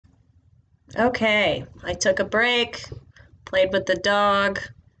Okay, I took a break, played with the dog.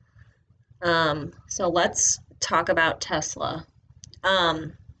 So let's talk about Tesla.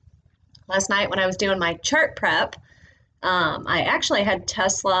 Um, Last night when I was doing my chart prep, I actually had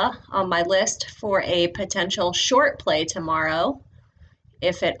Tesla on my list for a potential short play tomorrow.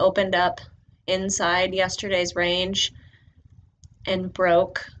 If it opened up inside yesterday's range and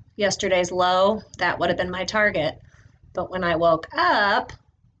broke yesterday's low, that would have been my target. But when I woke up,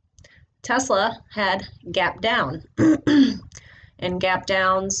 Tesla had gap down, and gap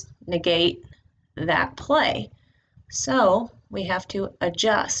downs negate that play. So we have to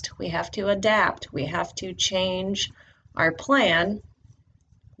adjust, we have to adapt, we have to change our plan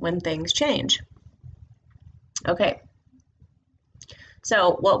when things change. Okay,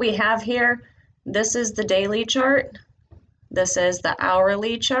 so what we have here, this is the daily chart, this is the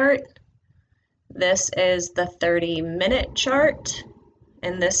hourly chart, this is the 30-minute chart,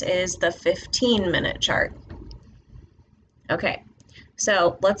 and this is the 15-minute chart. Okay,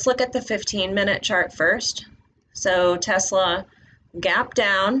 so let's look at the 15-minute chart first. So Tesla gap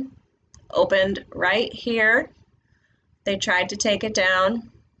down, opened right here. They tried to take it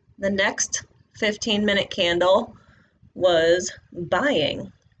down. The next 15-minute candle was buying.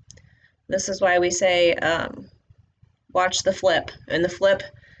 This is why we say watch the flip. And the flip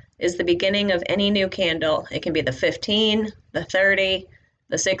is the beginning of any new candle. It can be the 15, the 30,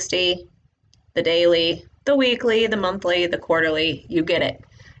 the 60, the daily, the weekly, the monthly, the quarterly. You get it.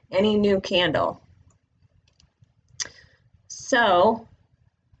 Any new candle. So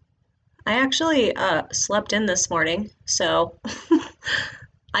I actually slept in this morning, so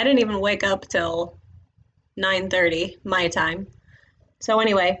I didn't even wake up till 9:30 my time. So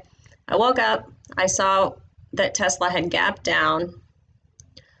anyway, I woke up, I saw that Tesla had gapped down,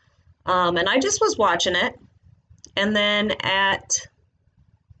 and I just was watching it. And then at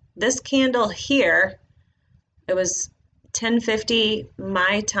this candle here, it was 10:50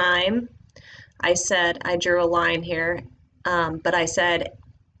 my time. I drew a line here, but I said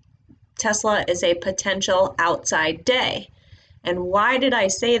Tesla is a potential outside day. And why did I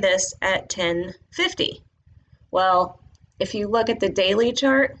say this at 10:50? Well, if you look at the daily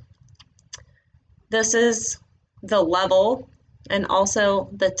chart, this is the level and also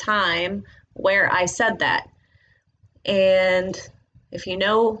the time where I said that. And if you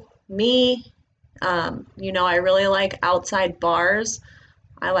know me, you know I really like outside bars.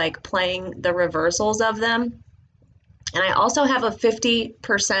 I like playing the reversals of them. And I also have a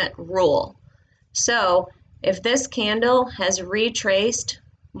 50% rule. So if this candle has retraced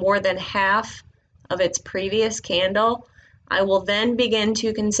more than half of its previous candle, I will then begin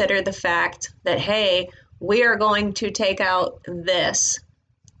to consider the fact that, hey, we are going to take out this,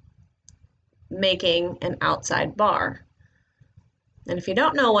 making an outside bar. And if you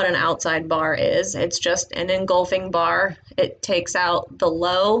don't know what an outside bar is, it's just an engulfing bar. It takes out the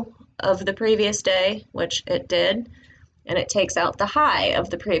low of the previous day, which it did, and it takes out the high of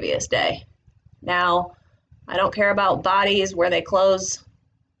the previous day. Now, I don't care about bodies where they close,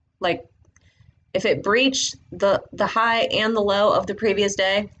 like if it breached the high and the low of the previous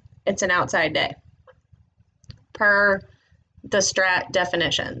day, it's an outside day per the Strat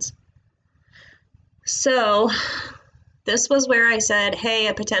definitions. So this was where I said, hey,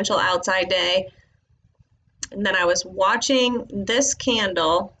 a potential outside day. And then I was watching this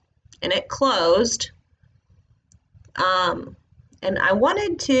candle and it closed. And I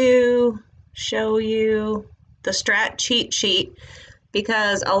wanted to show you the Strat cheat sheet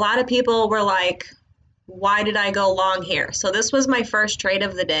because a lot of people were like, why did I go long here? So this was my first trade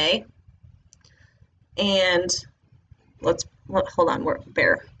of the day. And hold on,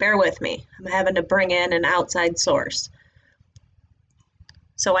 bear with me. I'm having to bring in an outside source.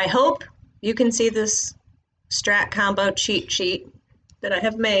 So I hope you can see this Strat combo cheat sheet that I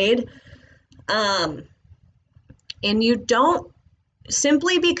have made. And you don't,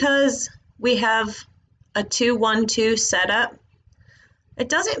 simply because we have a 2-1-2 setup, it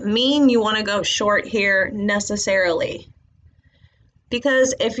doesn't mean you want to go short here necessarily.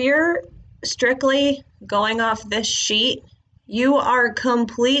 Because if you're strictly going off this sheet, you are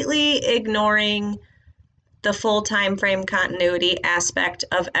completely ignoring the full time frame continuity aspect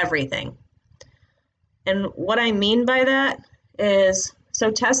of everything. And what I mean by that is, so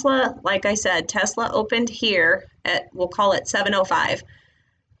Tesla, like I said, Tesla opened here at, we'll call it 7:05.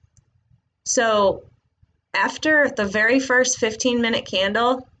 So after the very first 15-minute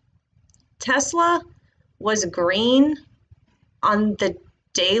candle, Tesla was green on the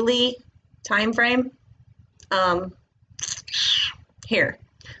daily time frame. Here.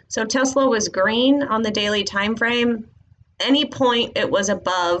 So Tesla was green on the daily time frame. Any point it was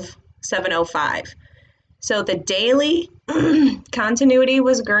above 705. So the daily continuity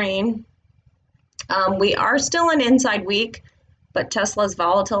was green. We are still an inside week, but Tesla's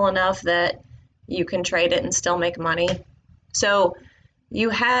volatile enough that you can trade it and still make money. So you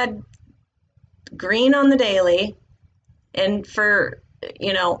had green on the daily, and for,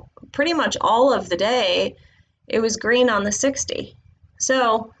 pretty much all of the day, it was green on the 60.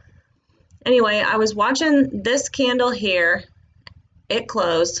 So anyway, I was watching this candle here. It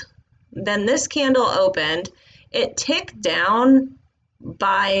closed. Then this candle opened. It ticked down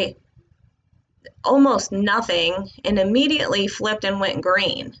by almost nothing and immediately flipped and went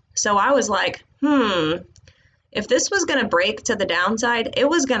green. So I was like, if this was going to break to the downside, it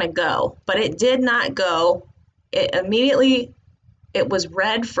was going to go, but it did not go. It was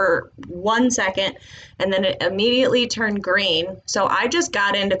red for 1 second, and then it immediately turned green. So I just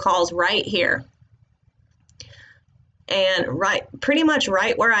got into calls right here. And pretty much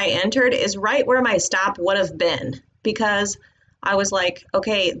right where I entered is right where my stop would have been, because I was like,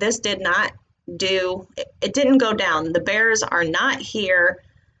 okay, this didn't go down. The bears are not here.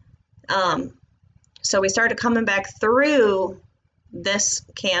 So we started coming back through this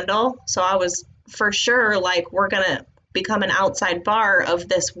candle. So I was for sure like, we're going to become an outside bar of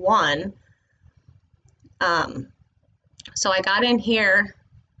this one. So I got in here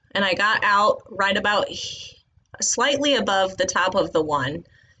and I got out right about slightly above the top of the one,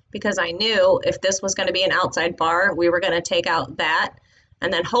 because I knew if this was going to be an outside bar, we were going to take out that,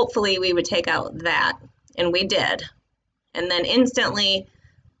 and then hopefully we would take out that, and we did. And then instantly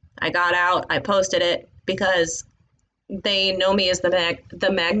I got out, I posted it, because they know me as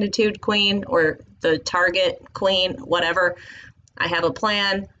the magnitude queen or the target queen, whatever. I have a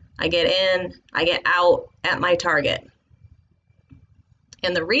plan, I get in, I get out at my target.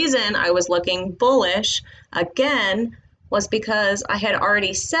 And the reason I was looking bullish again was because I had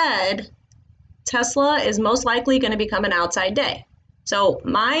already said Tesla is most likely going to become an outside day. So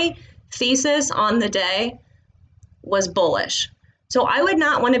my thesis on the day was bullish. So I would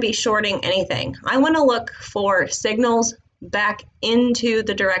not want to be shorting anything. I want to look for signals back into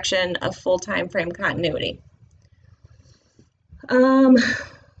the direction of full time frame continuity.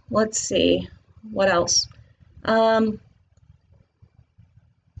 Let's see, what else?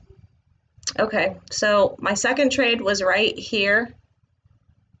 Okay, so my second trade was right here.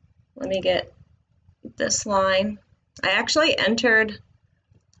 Let me get this line. I actually entered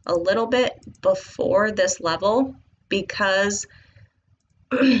a little bit before this level because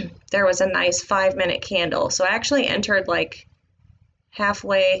there was a nice 5-minute candle. So I actually entered like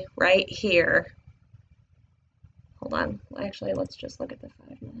halfway right here. Hold on, actually let's just look at the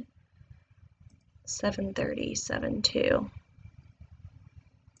 5-minute. 7:30, 7:02.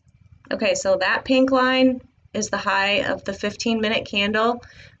 Okay, so that pink line is the high of the 15-minute candle.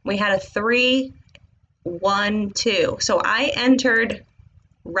 We had a 3, 1, 2. So I entered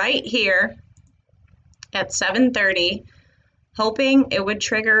right here at 7:30, hoping it would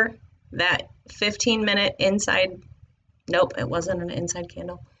trigger that 15-minute inside. Nope, it wasn't an inside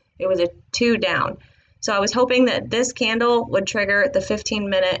candle. It was a 2 down. So I was hoping that this candle would trigger the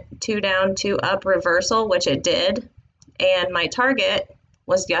 15-minute 2 down, 2 up reversal, which it did. And my target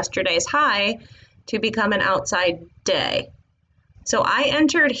was yesterday's high to become an outside day. So I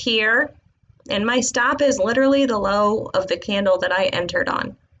entered here, and my stop is literally the low of the candle that I entered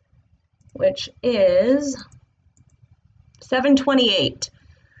on, which is 728.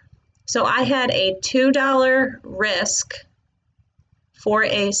 So I had a $2 risk for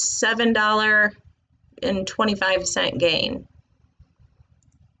a $7.25 gain.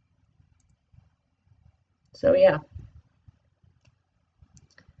 So yeah.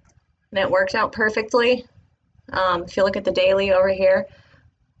 And it worked out perfectly. If you look at the daily over here,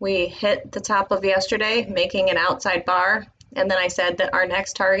 we hit the top of yesterday, making an outside bar. And then I said that our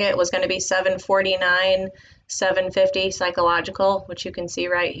next target was going to be 749, 750 psychological, which you can see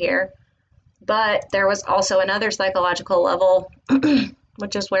right here. But there was also another psychological level,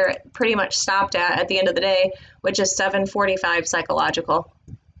 which is where it pretty much stopped at the end of the day, which is 745 psychological.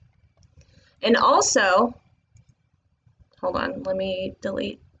 And also, hold on, let me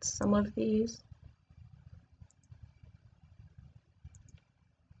delete some of these.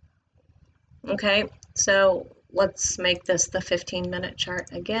 Okay, so let's make this the 15-minute chart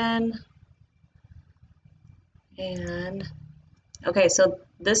again. And okay, so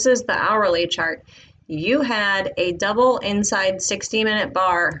this is the hourly chart. You had a double inside 60-minute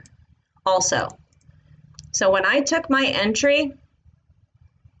bar also. So when I took my entry,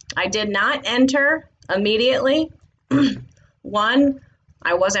 I did not enter immediately. 1,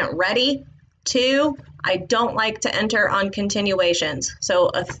 I wasn't ready. 2, I don't like to enter on continuations. So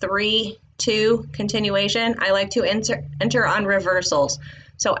a 3-2 continuation, I like to enter on reversals.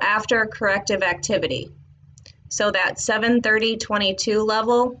 So after corrective activity. So that 7:30:22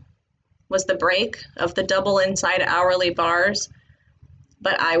 level was the break of the double inside hourly bars.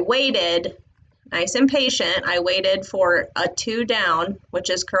 But I waited, nice and patient, I waited for a 2 down, which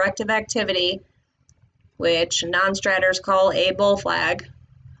is corrective activity, which non-stratters call a bull flag.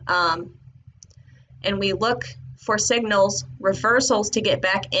 And we look for signals, reversals to get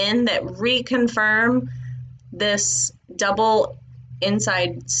back in that reconfirm this double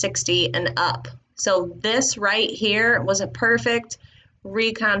inside 60 and up. So this right here was a perfect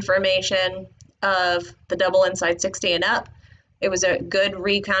reconfirmation of the double inside 60 and up. It was a good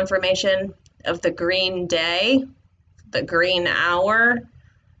reconfirmation of the green day, the green hour,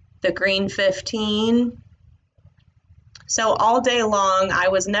 the green 15. So all day long, I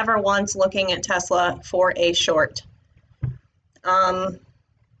was never once looking at Tesla for a short.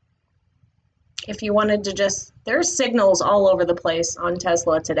 If you wanted to just, there's signals all over the place on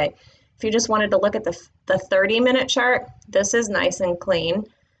Tesla today. If you just wanted to look at the 30-minute chart, this is nice and clean.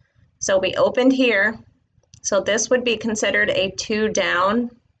 So we opened here. So this would be considered a 2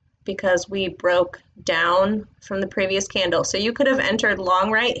 down because we broke down from the previous candle. So you could have entered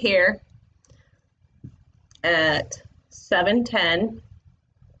long right here at 7:10,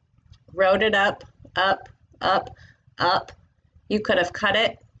 rode it up, up, up, up. You could have cut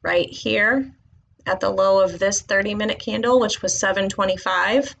it right here at the low of this 30-minute candle, which was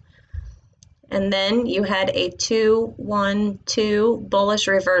 7:25. And then you had a 2-1-2 bullish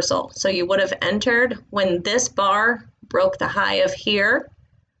reversal. So you would have entered when this bar broke the high of here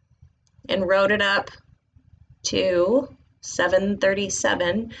and rode it up to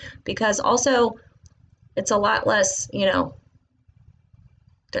 737, because also it's a lot less, it's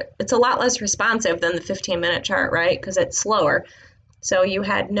a lot less responsive than the 15-minute chart, right? Because it's slower. So you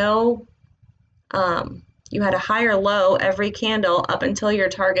had you had a higher low every candle up until your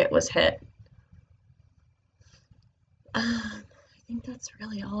target was hit. I think that's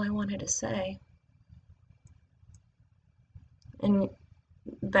really all I wanted to say. And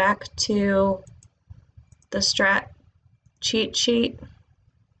back to the Strat cheat sheet.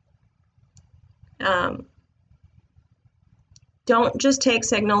 Don't just take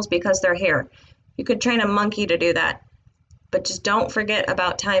signals because they're here. You could train a monkey to do that, but just don't forget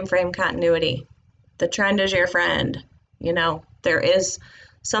about time frame continuity. The trend is your friend. There is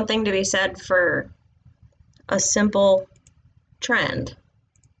something to be said for a simple trend.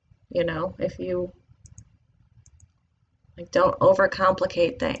 If you don't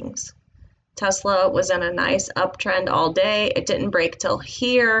overcomplicate things. Tesla was in a nice uptrend all day. It didn't break till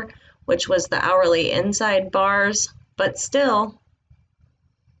here, which was the hourly inside bars, but still,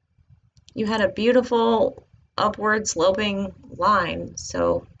 you had a beautiful upward sloping line.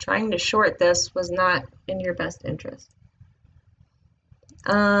 So trying to short this was not in your best interest.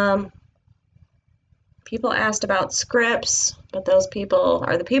 People asked about scripts, but those people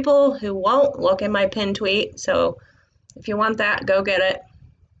are the people who won't look in my pinned tweet. So if you want that, go get it.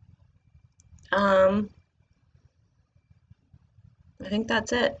 I think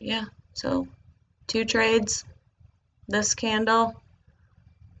that's it. Yeah. So 2 trades, this candle,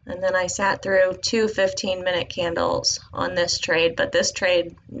 and then I sat through 2 15-minute candles on this trade, but this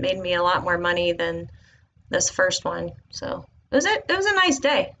trade made me a lot more money than this first one. So it was a nice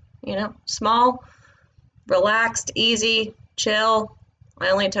day, small, relaxed, easy, chill. I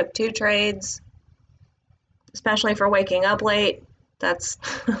only took 2 trades, especially for waking up late. That's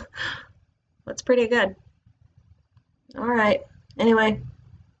that's pretty good. All right. Anyway,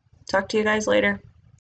 talk to you guys later.